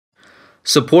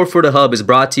Support for the Hub is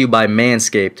brought to you by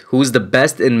Manscaped, who is the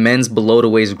best in men's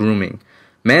below-the-waist grooming.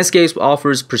 Manscaped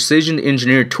offers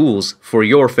precision-engineered tools for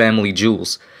your family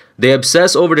jewels. They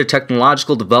obsess over their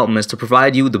technological developments to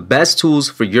provide you the best tools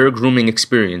for your grooming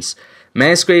experience.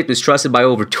 Manscaped is trusted by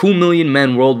over 2 million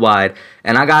men worldwide,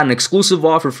 and I got an exclusive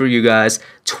offer for you guys,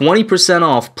 20%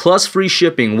 off plus free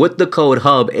shipping with the code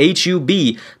HUB,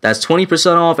 H-U-B. That's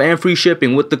 20% off and free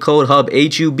shipping with the code HUB,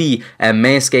 H-U-B at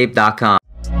manscaped.com.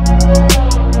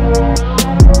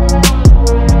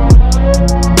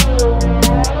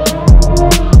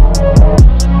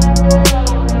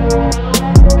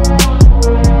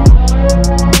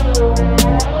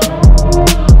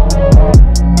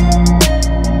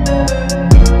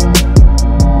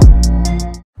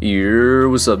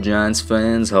 What's up, Giants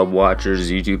fans, Hub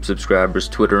watchers, YouTube subscribers,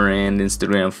 Twitter and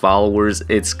Instagram followers?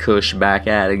 It's Kush back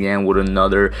at it again with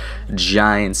another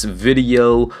Giants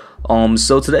video.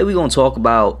 So today we're gonna talk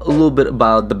about a little bit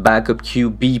about the backup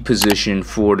QB position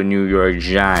for the New York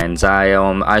Giants.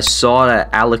 I saw that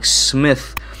Alex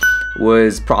Smith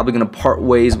was probably gonna part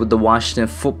ways with the Washington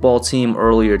football team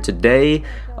earlier today.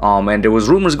 And there was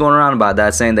rumors going around about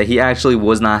that, saying that he actually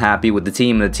was not happy with the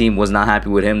team, and the team was not happy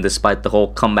with him, despite the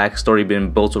whole comeback story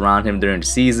being built around him during the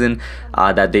season.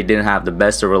 That they didn't have the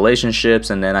best of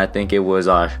relationships, and then I think it was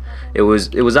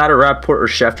either Rapport or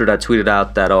Schefter that tweeted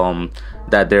out that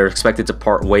that they're expected to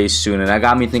part ways soon, and that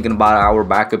got me thinking about our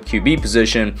backup QB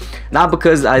position. Not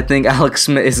because I think Alex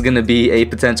Smith is going to be a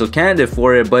potential candidate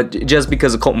for it, but just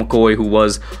because of Colt McCoy, who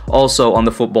was also on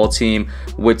the football team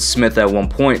with Smith at one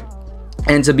point.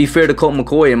 And to be fair to Colt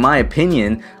McCoy, in my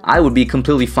opinion, I would be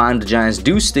completely fine if the Giants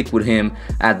do stick with him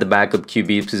at the backup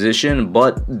QB position.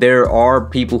 But there are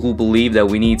people who believe that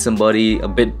we need somebody a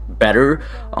bit better.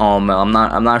 I'm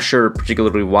not sure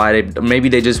particularly why. Maybe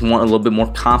they just want a little bit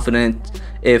more confident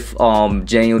if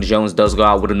Daniel Jones does go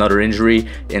out with another injury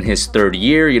in his third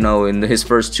year. You know, in his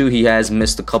first two, he has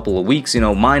missed a couple of weeks, you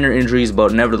know, minor injuries,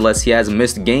 but nevertheless, he has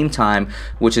missed game time,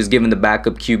 which has given the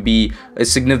backup QB a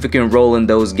significant role in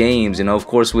those games. You know, of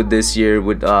course, with this year,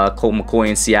 with Colt McCoy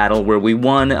in Seattle, where we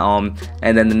won,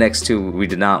 and then the next two, we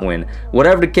did not win.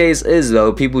 Whatever the case is,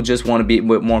 though, people just want to be a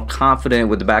bit more confident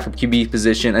with the backup QB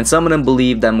position, and some of them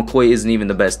believe that McCoy isn't even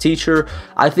the best teacher.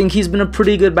 I think he's been a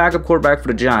pretty good backup quarterback for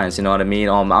the Giants, you know what I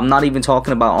mean? I'm not even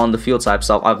talking about on the field type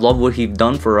stuff. I've loved what he's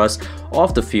done for us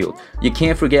off the field. You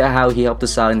can't forget how he helped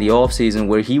us out in the offseason,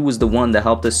 where he was the one that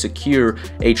helped us secure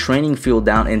a training field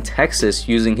down in Texas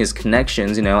using his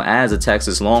connections, you know, as a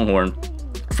Texas Longhorn,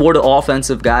 for the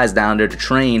offensive guys down there to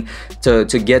train, to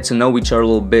get to know each other a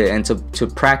little bit, and to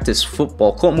practice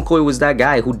football. Colt McCoy was that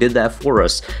guy who did that for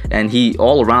us, and he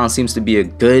all around seems to be a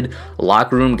good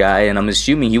locker room guy, and I'm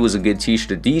assuming he was a good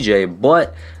teacher to DJ.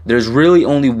 But there's really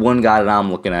only one guy that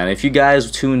I'm looking at. If you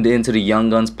guys tuned into the Young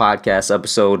Guns podcast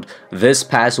episode this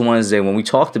past Wednesday when we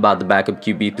talked about the backup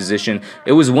QB position,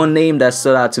 it was one name that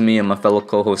stood out to me and my fellow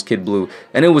co-host Kid Blue,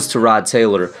 and it was Tyrod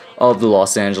Taylor of the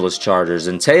Los Angeles Chargers.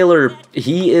 And Taylor,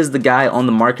 he is the guy on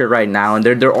the market right now, and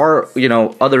there are, you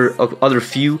know, other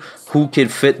few who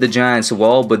could fit the Giants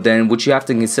well, but then what you have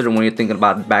to consider when you're thinking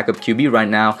about backup QB right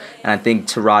now, and I think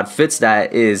Tyrod fits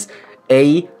that, is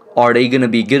A, are they going to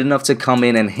be good enough to come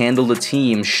in and handle the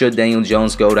team should Daniel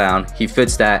Jones go down? He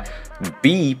fits that.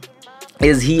 B,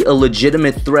 is he a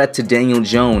legitimate threat to Daniel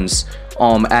Jones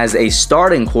as a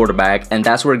starting quarterback? And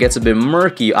that's where it gets a bit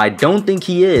murky. I don't think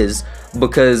he is,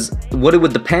 because what it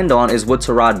would depend on is what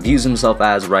Tyrod views himself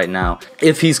as right now.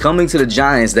 If he's coming to the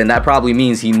Giants, then that probably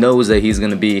means he knows that he's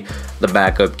going to be the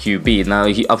backup QB. Now,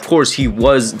 of course, he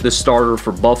was the starter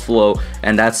for Buffalo,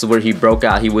 and that's where he broke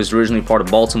out. He was originally part of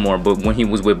Baltimore, but when he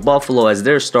was with Buffalo as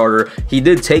their starter, he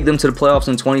did take them to the playoffs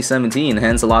in 2017.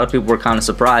 Hence, a lot of people were kind of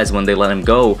surprised when they let him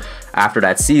go after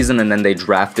that season, and then they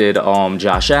drafted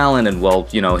Josh Allen, and well,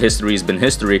 you know, history's been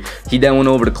history. He then went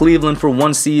over to Cleveland for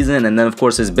one season, and then of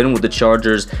course has been with the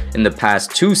Chargers in the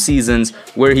past 2 seasons,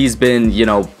 where he's been, you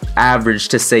know, average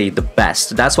to say the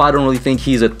best. That's why I don't really think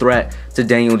he's a threat to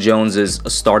Daniel Jones's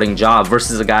starting job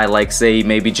versus a guy like, say,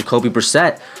 maybe Jacoby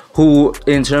Brissett, who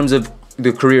in terms of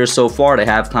the careers so far, they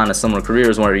have kind of similar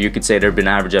careers where you could say they've been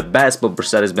average at best, but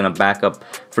Brissett has been a backup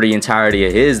for the entirety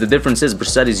of his. The difference is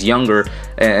Brissett is younger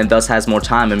and thus has more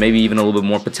time and maybe even a little bit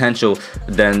more potential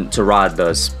than Tyrod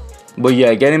does. But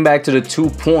yeah, getting back to the 2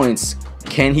 points,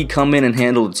 can he come in and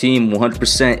handle the team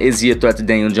 100%? Is he a threat to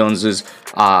Daniel Jones's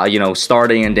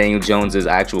starting and Daniel Jones's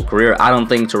actual career? I don't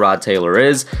think Tyrod Taylor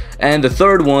is. And the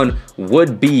third one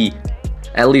would be,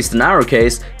 at least in our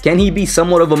case, Can he be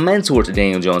somewhat of a mentor to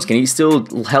Daniel Jones? Can he still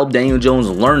help Daniel Jones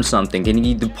learn something? Can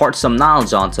he depart some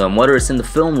knowledge onto him, whether it's in the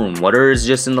film room, whether it's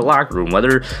just in the locker room,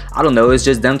 whether, I don't know, it's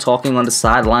just them talking on the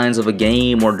sidelines of a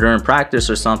game or during practice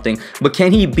or something. But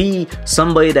can he be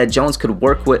somebody that Jones could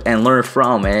work with and learn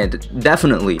from? And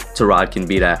definitely Tyrod can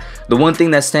be that. The one thing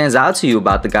that stands out to you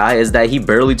about the guy is that he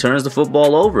barely turns the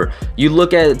football over. You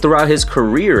look at it throughout his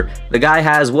career, the guy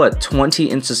has what, 20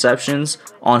 interceptions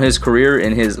on his career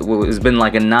in his, it's been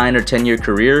like a 9 or 10 year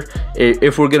career.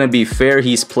 If we're gonna be fair,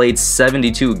 he's played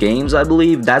 72 games, I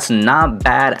believe. That's not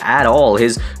bad at all.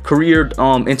 His career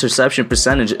interception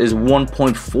percentage is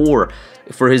 1.4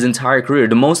 for his entire career.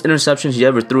 The most interceptions he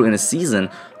ever threw in a season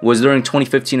was during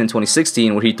 2015 and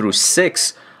 2016, where he threw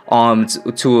 6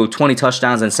 to 20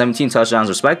 touchdowns and 17 touchdowns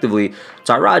respectively.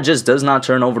 Tyrod just does not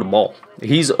turn over the ball.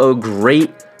 He's a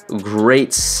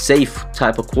great safe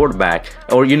type of quarterback,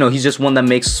 or you know, he's just one that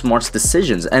makes smart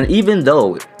decisions. And even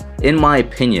though, in my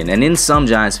opinion, and in some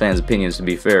Giants fans' opinions to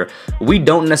be fair, we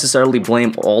don't necessarily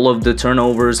blame all of the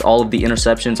turnovers, all of the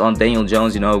interceptions on Daniel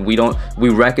Jones. You know, we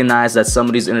recognize that some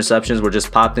of these interceptions were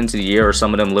just popped into the air, or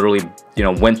some of them literally, you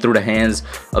know, went through the hands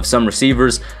of some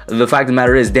receivers. The fact of the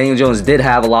matter is, Daniel Jones did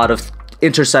have a lot of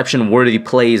interception-worthy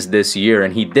plays this year,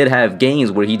 and he did have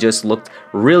games where he just looked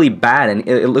really bad, and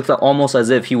it looked almost as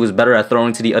if he was better at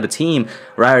throwing to the other team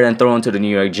rather than throwing to the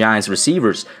New York Giants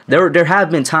receivers. There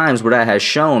have been times where that has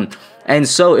shown. And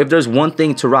so if there's one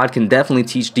thing Tyrod can definitely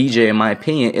teach DJ, in my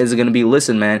opinion, is going to be,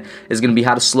 listen, man, is going to be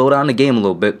how to slow down the game a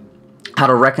little bit, how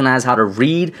to recognize, how to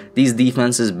read these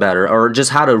defenses better, or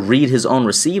just how to read his own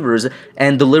receivers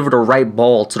and deliver the right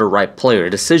ball to the right player,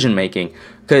 decision making.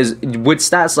 Because with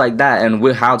stats like that, and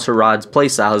with how Tyrod's play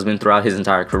style has been throughout his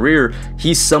entire career,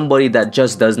 he's somebody that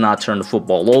just does not turn the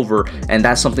football over, and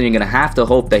that's something you're going to have to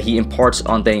hope that he imparts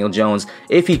on Daniel Jones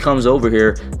if he comes over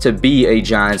here to be a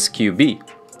Giants QB.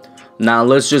 Now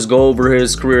let's just go over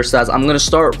his career stats. I'm going to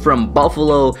start from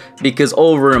Buffalo, because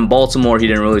over in Baltimore he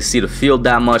didn't really see the field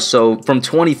that much. So from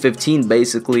 2015,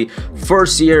 basically,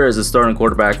 first year as a starting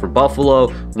quarterback for Buffalo,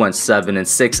 went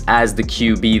 7-6 as the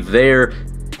QB there.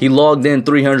 He logged in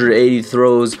 380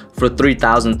 throws for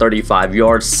 3,035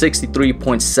 yards,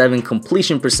 63.7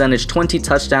 completion percentage, 20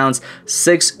 touchdowns,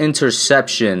 6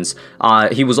 interceptions.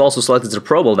 He was also selected to the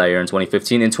Pro Bowl that year in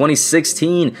 2015. In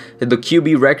 2016, the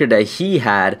QB record that he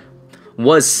had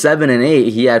was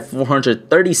 7-8. He had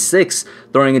 436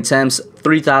 throwing attempts,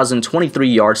 3,023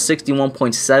 yards,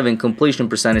 61.7 completion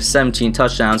percentage, 17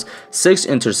 touchdowns, 6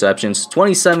 interceptions.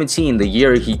 2017, the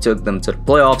year he took them to the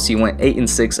playoffs, he went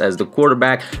 8-6 as the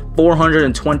quarterback,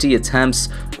 420 attempts,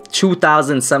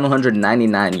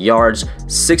 2,799 yards,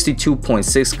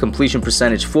 62.6 completion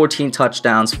percentage, 14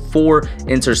 touchdowns, 4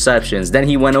 interceptions. Then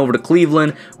he went over to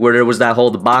Cleveland, where there was that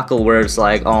whole debacle where it's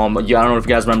like, I don't know if you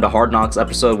guys remember the Hard Knocks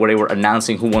episode where they were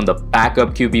announcing who won the backup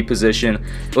QB position.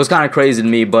 It was kind of crazy to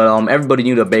me, but everybody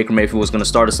knew that Baker Mayfield was going to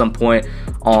start at some point.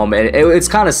 And it's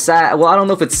kind of sad. Well, I don't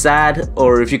know if it's sad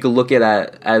or if you could look at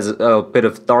it as a bit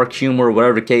of dark humor or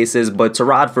whatever the case is, but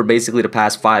Tyrod, for basically the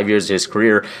past 5 years of his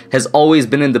career, has always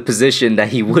been in the position that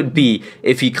he would be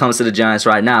if he comes to the Giants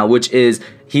right now, which is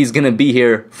he's going to be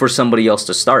here for somebody else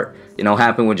to start. You know,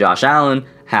 happened with Josh Allen,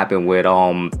 happened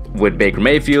with Baker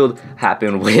Mayfield,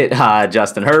 happened with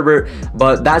Justin Herbert.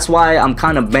 But that's why I'm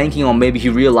kind of banking on maybe he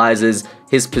realizes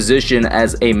his position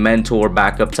as a mentor,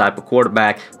 backup type of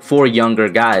quarterback for younger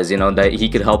guys, you know, that he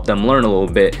could help them learn a little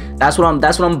bit. That's what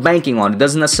I'm banking on. It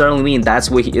doesn't necessarily mean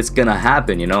that's what it's gonna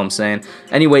happen, you know what I'm saying?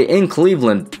 Anyway, in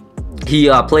Cleveland,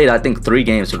 he played, I think, 3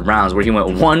 games for the Browns where he went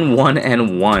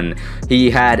 1-1-1.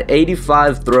 He had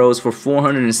 85 throws for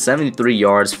 473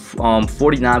 yards,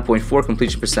 49.4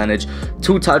 completion percentage,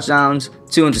 2 touchdowns,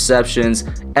 2 interceptions.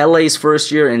 LA's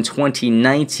first year in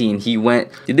 2019, he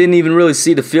didn't even really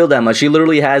see the field that much. He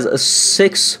literally has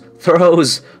 6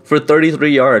 throws for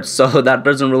 33 yards, so that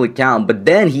doesn't really count. But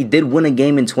then he did win a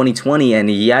game in 2020, and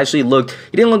he actually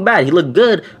didn't look bad. He looked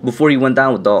good before he went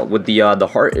down with the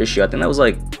heart issue. I think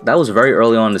that was very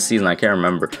early on in the season. I can't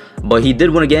remember, but he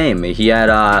did win a game. He had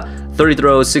 30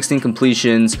 throws, 16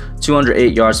 completions,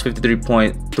 208 yards,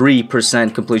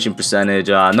 53.3% completion percentage,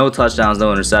 no touchdowns,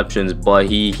 no interceptions, but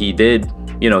he did,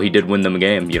 you know, he did win them a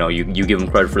game. You know, you give him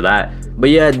credit for that. But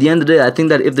yeah, at the end of the day, I think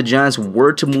that if the Giants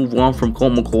were to move on from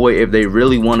Colt McCoy, if they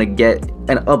really want to get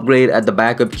an upgrade at the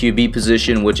backup QB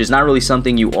position, which is not really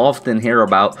something you often hear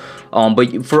about,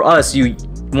 but for us,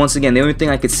 once again, the only thing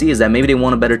I could see is that maybe they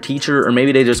want a better teacher, or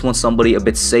maybe they just want somebody a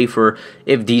bit safer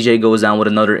if DJ goes down with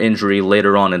another injury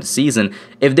later on in the season.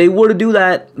 If they were to do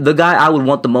that, the guy I would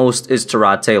want the most is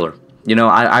Tyrod Taylor. You know,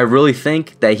 I really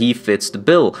think that he fits the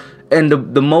bill. And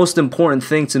the most important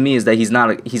thing to me is that he's not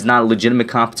a legitimate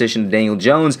competition to Daniel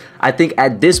Jones. I think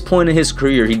at this point in his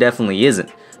career, he definitely isn't.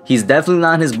 He's definitely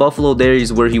not in his Buffalo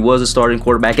days where he was a starting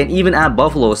quarterback. And even at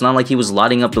Buffalo, it's not like he was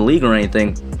lighting up the league or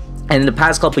anything. And in the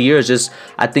past couple of years, just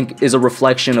I think is a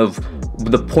reflection of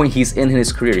the point he's in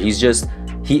his career. He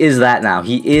is that now.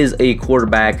 He is a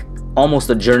quarterback, almost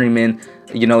a journeyman,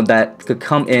 you know, that could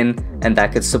come in and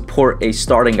that could support a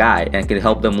starting guy and could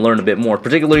help them learn a bit more,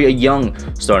 particularly a young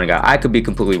starting guy. I could be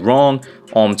completely wrong.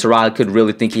 Tyrod could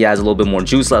really think he has a little bit more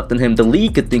juice left in him. The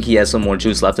league could think he has some more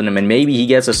juice left in him, and maybe he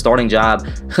gets a starting job,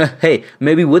 hey,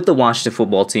 maybe with the Washington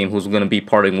football team, who's going to be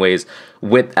parting ways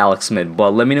with Alex Smith.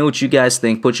 But let me know what you guys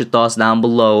think. Put your thoughts down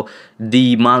below.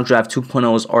 The Mock Draft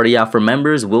 2.0 is already out for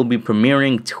members. Will be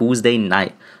premiering Tuesday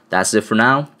night. That's it for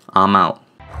now. I'm out.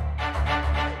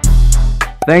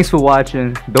 Thanks for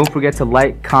watching. Don't forget to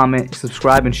like, comment,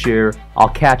 subscribe, and share. I'll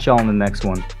catch y'all in the next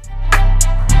one.